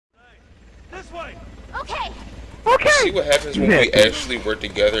Okay. Okay. See what happens when we actually work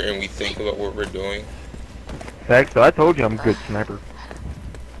together and we think about what we're doing? Thanks, so I told you I'm a good sniper.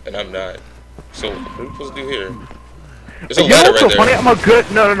 And I'm not. So what are we supposed to do here? There's a ladder right there. Funny? I'm a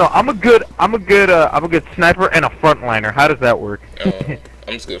good I'm a good sniper and a frontliner. How does that work? I'm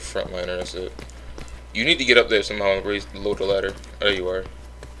just a good frontliner, that's it. You need to get up there somehow and load the ladder. Oh, there you are.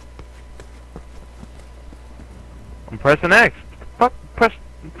 I'm pressing X. Fuck,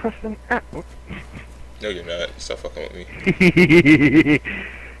 pressing X. No, you're not. Stop fucking with me.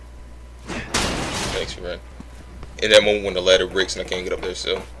 Thanks, man. In that moment when the ladder breaks and I can't get up there,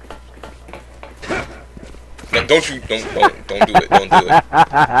 so. No, don't do it. Don't do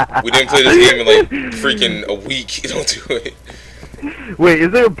it. We didn't play this game in like freaking a week. Don't do it. Wait,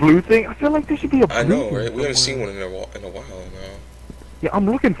 is there a blue thing? I feel like there should be a blue I know, thing right? We haven't somewhere. seen one in a while now. Yeah, I'm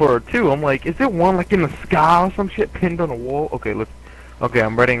looking for it too. I'm like, is there one like in the sky or some shit pinned on a wall? Okay, look. Okay,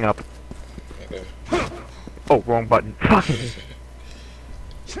 I'm readying up. Okay. Oh, wrong button. I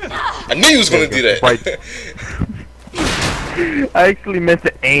knew you was gonna do that. Right. I actually meant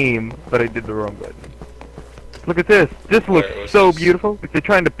to aim, but I did the wrong button. Look at this. This looks so beautiful. Like they're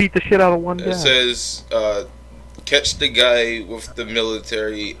trying to beat the shit out of one guy. It says, catch the guy with the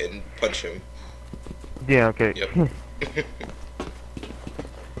military and punch him. Yeah, okay. Yep.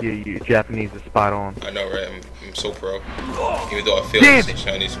 Yeah, your Japanese is spot on. I know, right? I'm so pro. Even though I failed in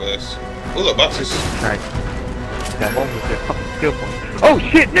Chinese class. Oh, look, boxes. Nice. That moment with their fucking skill points. Oh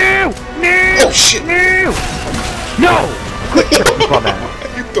shit! No! No! Oh shit! No! No! Quick shot from that.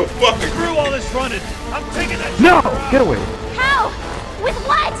 You the fuck? Screw all this running. I'm taking that. No! Get away. How? With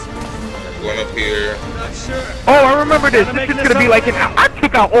what? Going up here. Not sure. Oh, I remember this. This is gonna be like an. I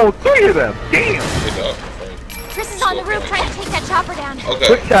took out all 3 of them. Damn. Good dog. Chris is on the roof trying to take that chopper down. Okay.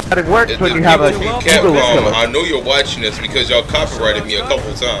 Quick shot it works when you have a Capcom, I know you're watching this because y'all copyrighted me a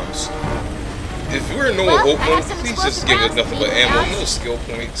couple times. If we're in no open, please just give us nothing but ammo, no skill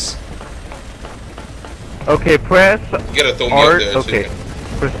points. Okay, press You gotta throw me R. up there Okay, too.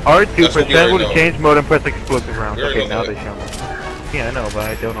 press R2, That's what press we already L to know. change mode, and press explosive rounds. We already Okay, know now that. they show me. Yeah, I know, but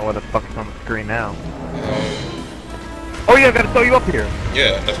I don't know what the fuck is on the screen now. Oh yeah, I gotta throw you up here.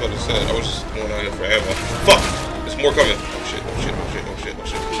 Yeah, that's what it said. I was just going out here for ammo. Fuck! There's more coming. Oh shit, oh shit, oh shit, oh shit, oh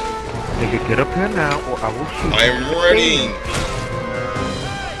shit. Nigga, get up here now, or I will shoot. I am ready!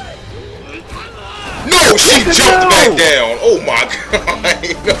 No! She jumped back down! Oh my god!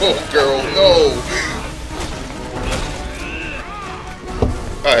 No, girl, no!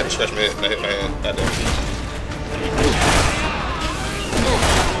 I had to stretch my head. I hit my hand. Goddamn.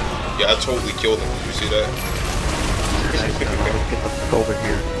 Yeah, I totally killed him. Did you see that? Over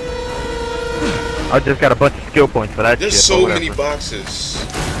here. I just got a bunch of skill points for that There's shit. so many boxes.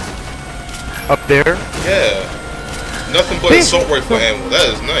 Up there? Yeah. Nothing but assault rifle ammo. That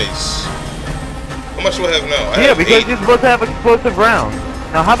is nice. How much do I have now? I Yeah, have because 8. you're supposed to have explosive rounds.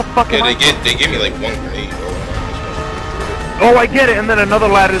 Now how the fuck am I? They give me like 1 grenade. Oh, I get it, and then another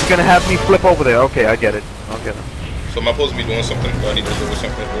ladder is gonna have me flip over there. Okay, I get it. I'll get it. So am I supposed to be doing something? Do I need to do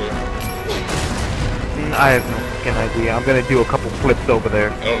something for you? I have no fucking idea. I'm gonna do a couple flips over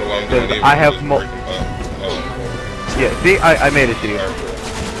there. I don't know what I'm doing. I have more. Yeah, see, I made it to you.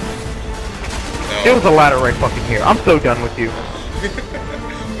 There was a ladder right fucking here. I'm so done with you.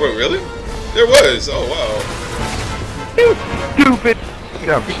 Wait, really? There was. Oh wow. You stupid.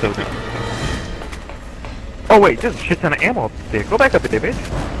 Yeah, I'm so done. Oh wait, there's a shit ton of ammo up there. Go back up there, bitch.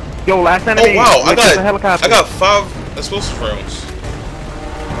 Yo, last enemy. Oh wow, I helicopter. got 5 explosive rounds.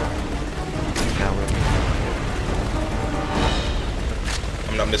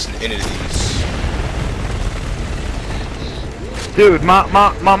 I'm not missing any of these. Dude,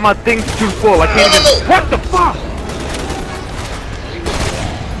 my thing's too full. I can't even. No. What the fuck?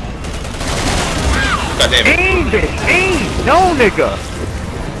 God damn it. Aim, bitch! Aim! No, nigga!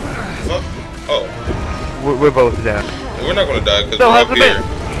 Fuck. Oh. We're both down. We're not gonna die because So we're how's up it here. been?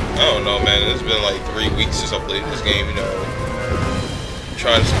 I don't know, man. It's been like 3 weeks since I played this game, you know.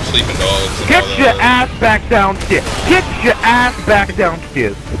 Trying some sleeping dogs and Get all your that. ass back downstairs! Get your ass back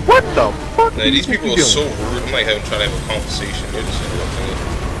downstairs! What the fuck? Man, these people are so rude. I'm like trying to have a conversation. They're just interrupting it.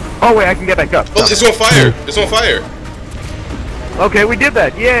 Oh wait, I can get back up. Oh, it's on fire! It's on fire! Okay, we did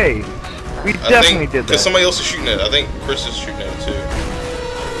that. Yay! We definitely did that. Because somebody else is shooting at it. I think Chris is shooting at it too.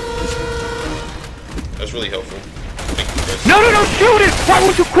 That's really helpful. Thank you, Chris. No, shoot it! Why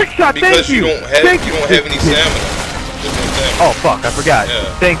would you quick shot? Because Thank you. you don't have any stamina. There's no stamina. Oh fuck, I forgot. Yeah.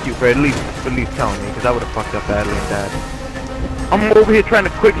 Thank you for at least telling me, because I would have fucked up badly and died. I'm over here trying to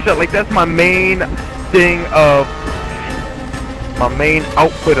quick shot. Like that's my main thing of my main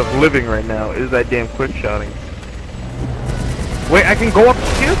output of living right now is that damn quick shotting. Wait, I can go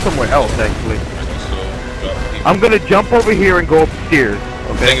upstairs somewhere else, actually. So, I'm gonna jump over here and go upstairs.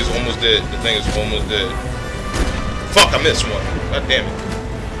 the thing is almost dead. The thing is almost dead. Fuck, I missed one. God damn it.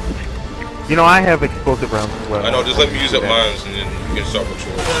 You know, I have explosive rounds as well. I know, just let me use up mine and then you can start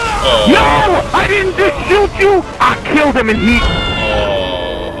patrol. Oh. No! I didn't just shoot you! I killed him and he...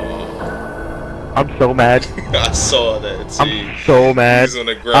 Oh. I'm so mad. I saw that, too. I'm so mad. He's on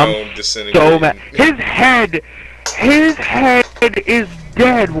the ground disintegrating. So mad. His head is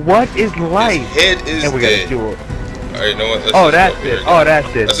dead. What is life? His head is and we dead. gotta do it. Alright, you know what? Let's Oh, just that's go up here. it. Oh, that's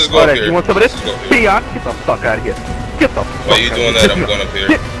it. Let's just go up here. You want some of this? Let's just go up here. Fiat, get the fuck out of here. Get the fuck While you out doing of that, here. I'm going up here.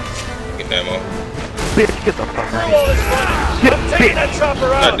 Get ammo. Bitch, get the fuck out of All here. is running. Get I'm taking that bitch. chopper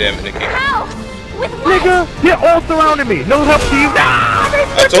God out. damn it, Nicky. How? With what? Nigga, they're all surrounding me. No help to you. Ah,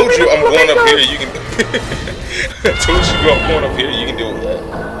 I told you I'm going up here. You can. I told you I'm going up here. You can deal with that.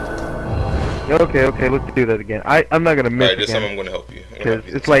 Okay, let's do that again. I'm not gonna miss Alright, this time again. I'm gonna help you. Because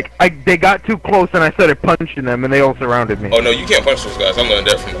it's like, they got too close and I started punching them and they all surrounded me. Oh no, you can't punch those guys. I learned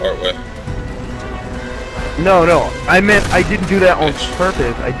that from the hard way. No, I meant I didn't do that on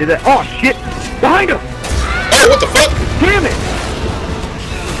purpose. I did that. Oh shit! Behind us! Oh, what the fuck? Damn it!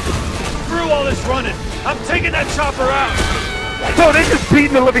 Through all this running. I'm taking that chopper out. So they're just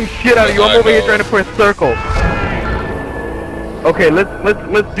beating the living shit out of you. I'm I over here know. trying to press circle. Okay,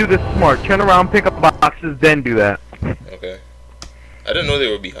 let's do this smart. Turn around, pick up boxes, then do that. Okay. I didn't know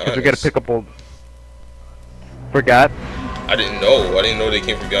they were behind Cause we gotta us. pick up old. Forgot. I didn't know. I didn't know they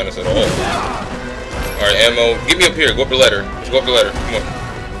came from behind us at all. Alright, ammo. Get me up here. Go up the ladder. Go up the ladder. Come on.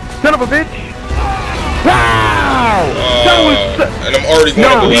 Son of a bitch! Wow! That was. And I'm already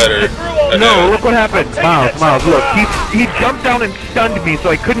going up the ladder. And No, then- look what happened. Miles, look. He jumped down and stunned me, so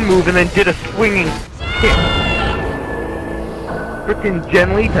I couldn't move, and then did a swinging kick. Frickin'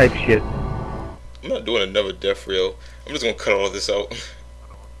 Jen Lee type shit. I'm not doing another death reel. I'm just gonna cut all this out.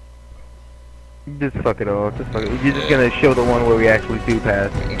 Just fuck it off. Just fuck it. You're just gonna show the one where we actually do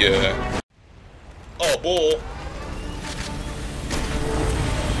pass. Yeah. Oh, bull.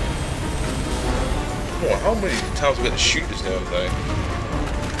 Come on, how many times we had to shoot this damn thing?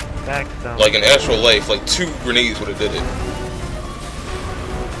 Back down. Like in actual life, like 2 grenades would have did it.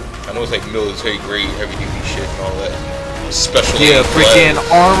 I know it's like military grade, heavy duty shit and all that. Special. Yeah, freaking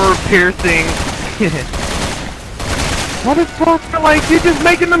class. armor piercing. Motherfucker, like you're just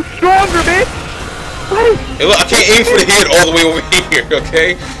making them stronger, bitch. What? Hey, look, I can't aim for the head all the way over here,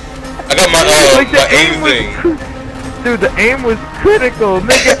 okay? I got my Like the my aim was thing. Dude, the aim was critical.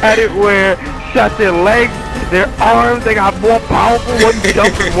 Nigga had it where shot their legs, their arms. They got more powerful. One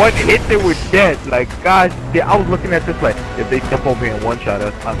jump, and one hit, they were dead. Like, gosh, I was looking at this like, if they jump over here and one shot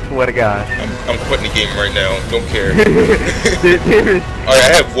us, I swear to God. I'm quitting the game right now. Don't care. There is, Alright,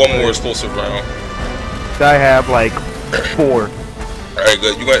 I have 1 more explosive round. I have like 4. Alright,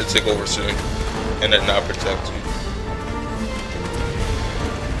 good. You got to take over soon. And then not protect you.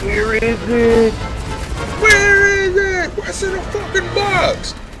 Where is it? Where is it? What's in the fucking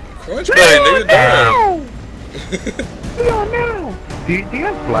box? Crunch We bang, don't nigga, down. know. We don't know. Do you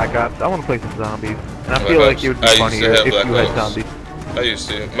have Black Ops? I want to play some zombies. And I Black feel like Ops. it would I be used to funnier have if Black you had Ops. zombies. I used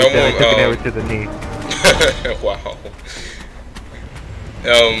to. But then I took an arrow My to the knee. wow.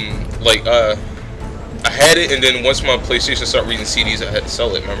 Like, I had it, and then once my PlayStation started reading CDs, I had to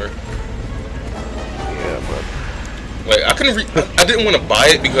sell it, remember? Yeah, but... Like, I couldn't I didn't want to buy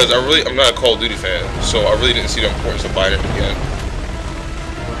it because I'm not a Call of Duty fan, so I really didn't see the importance of buying it again.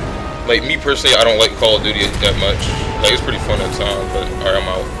 Like, me personally, I don't like Call of Duty that much. Like, it's pretty fun at times, but, alright, I'm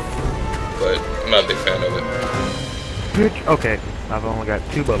out. But, I'm not a big fan of it. Bitch. Okay, I've only got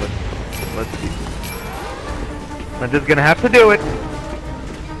 2 bullets. Let's see. I'm just gonna have to do it.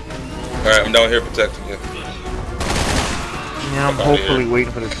 Alright, I'm down here protecting you. Yeah, I'm Fuck outta hopefully here.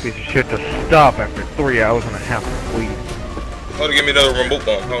 waiting for this piece of shit to stop after 3 hours and a half of sleep. Oh, to give me another remote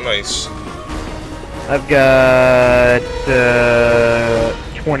bomb. How nice. I've got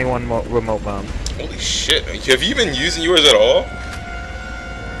 21 remote bombs. Holy shit. Have you been using yours at all?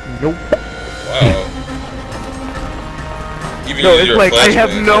 Nope. Wow. Even No, using it's your like I have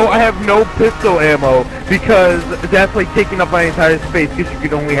flashbang, no pistol ammo because that's like taking up my entire space because you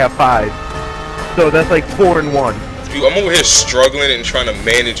can only have 5. So that's like 4 in 1. Dude, I'm over here struggling and trying to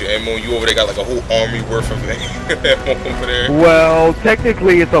manage your ammo. You over there got like a whole army worth of ammo over there. Well,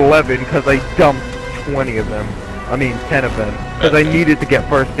 technically it's 11 because I dumped 20 of them. I mean 10 of them because I needed to get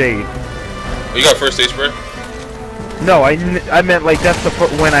first aid. Oh, you got first aid spray? No, I meant like that's the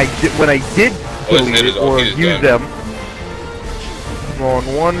when I did Oh, his delete head it is off. or He is use done. them. Come on,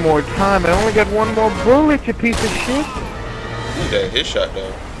 one more time. I only got 1 more bullet, you piece of shit. Ooh, that hit shot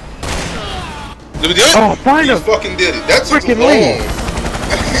though. Oh, find You him! fucking did it. That took Freaking long. Lee.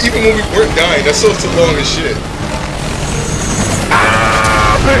 Even when we weren't dying, that still took long as shit.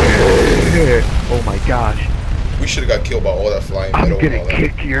 Oh my gosh. We should have got killed by all that flying I'm metal and gonna all that.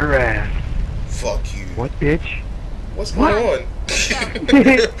 kick your ass. Fuck you. What, bitch? What's going on? What's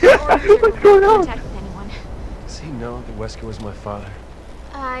going on? Contact with anyone. Does he know that Wesker was my father?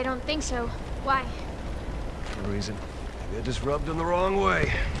 I don't think so. Why? No reason. Maybe I just rubbed him the wrong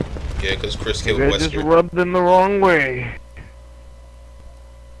way. Yeah, because Chris killed Maybe I just Wesker. rubbed in the wrong way.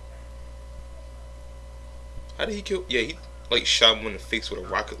 How did he kill? Yeah, he like shot him in the face with a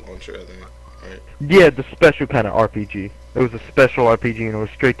rocket launcher, I think. Right? Yeah, the special kind of RPG. It was a special RPG and it was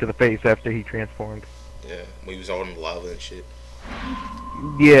straight to the face after he transformed. Yeah, when he was all in the lava and shit.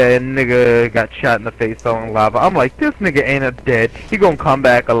 Yeah, and nigga got shot in the face, fell in lava. I'm like, this nigga ain't a dead. He gonna come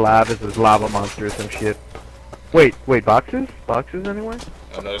back alive as this lava monster or some shit. Wait, boxes? Boxes anyway?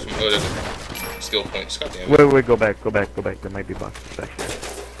 Oh no, there's skill points. Goddamn. Wait, go back. There might be boxes back there.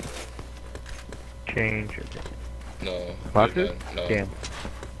 Change. No. Boxes? No. Damn.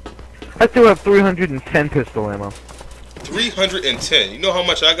 I still have 310 pistol ammo. 310. You know how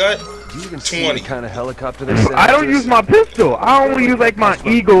much I got? You even see 20. the kind of helicopter they sent I don't us? use my pistol. I only use like my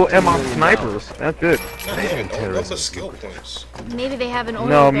eagle and my sniper. That's it. Damn, no skill points. Maybe they have an oil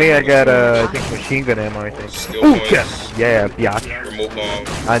No, me, I van. got I think machine gun ammo. I think. Skill Ooh, points. yes. Yeah, biatch. Remote bomb.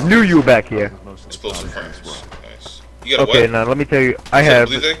 I knew you were back here. Explosive rounds. Nice. You got a Okay, what? now let me tell you. I Is that have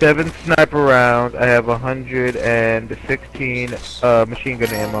blue thing? 7 sniper rounds. I have 116 machine gun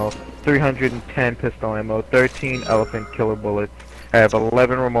ammo. 310 pistol ammo. 13 elephant killer bullets. I have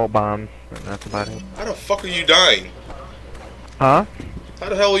 11 remote bombs. And that's about it. How the fuck are you dying? Huh? How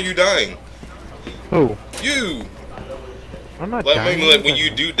the hell are you dying? Who? You! I'm not Like, dying. maybe like when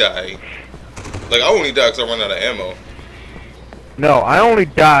you do die. Like, I only die because I run out of ammo. No, I only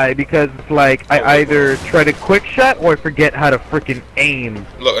die because it's like I either try to quick shot or I forget how to freaking aim.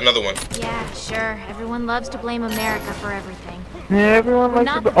 Look, another one. Yeah, sure. Everyone loves to blame America for everything. Yeah, everyone likes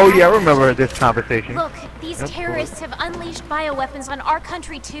Not to. the Oh yeah, I bad remember this conversation. Look, these That's terrorists have unleashed bioweapons on our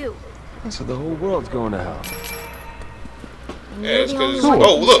country too. So the whole world's going to hell. And Yeah, you're it's the only because. one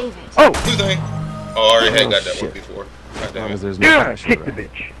Oh, who can look! save it. Oh, Blue thing. Oh, I already had got that one shit. before. God As damn long as it. there's no yeah, passion kick the around.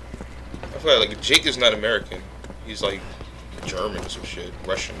 bitch. I feel like Jake is not American. He's like German or some shit.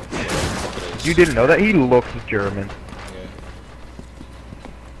 Russian. You didn't know that? He looks German.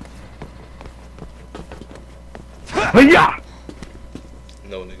 Yeah. Yeah.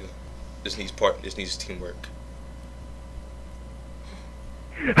 No, nigga. This needs teamwork.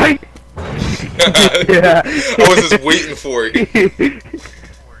 Hey. Yeah. I was just waiting for it.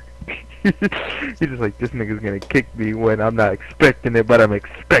 He's just like, this nigga's gonna kick me when I'm not expecting it, but I'm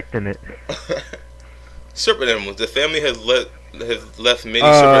expecting it. Serpent animals. The family has left many serpent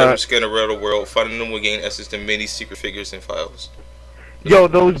animals scattered around the world. Finding them will gain access to many secret figures and files. Yo,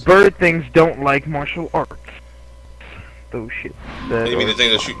 those bird things don't like martial arts. Those shit. You mean the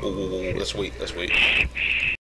thing that shoot? Let's wait.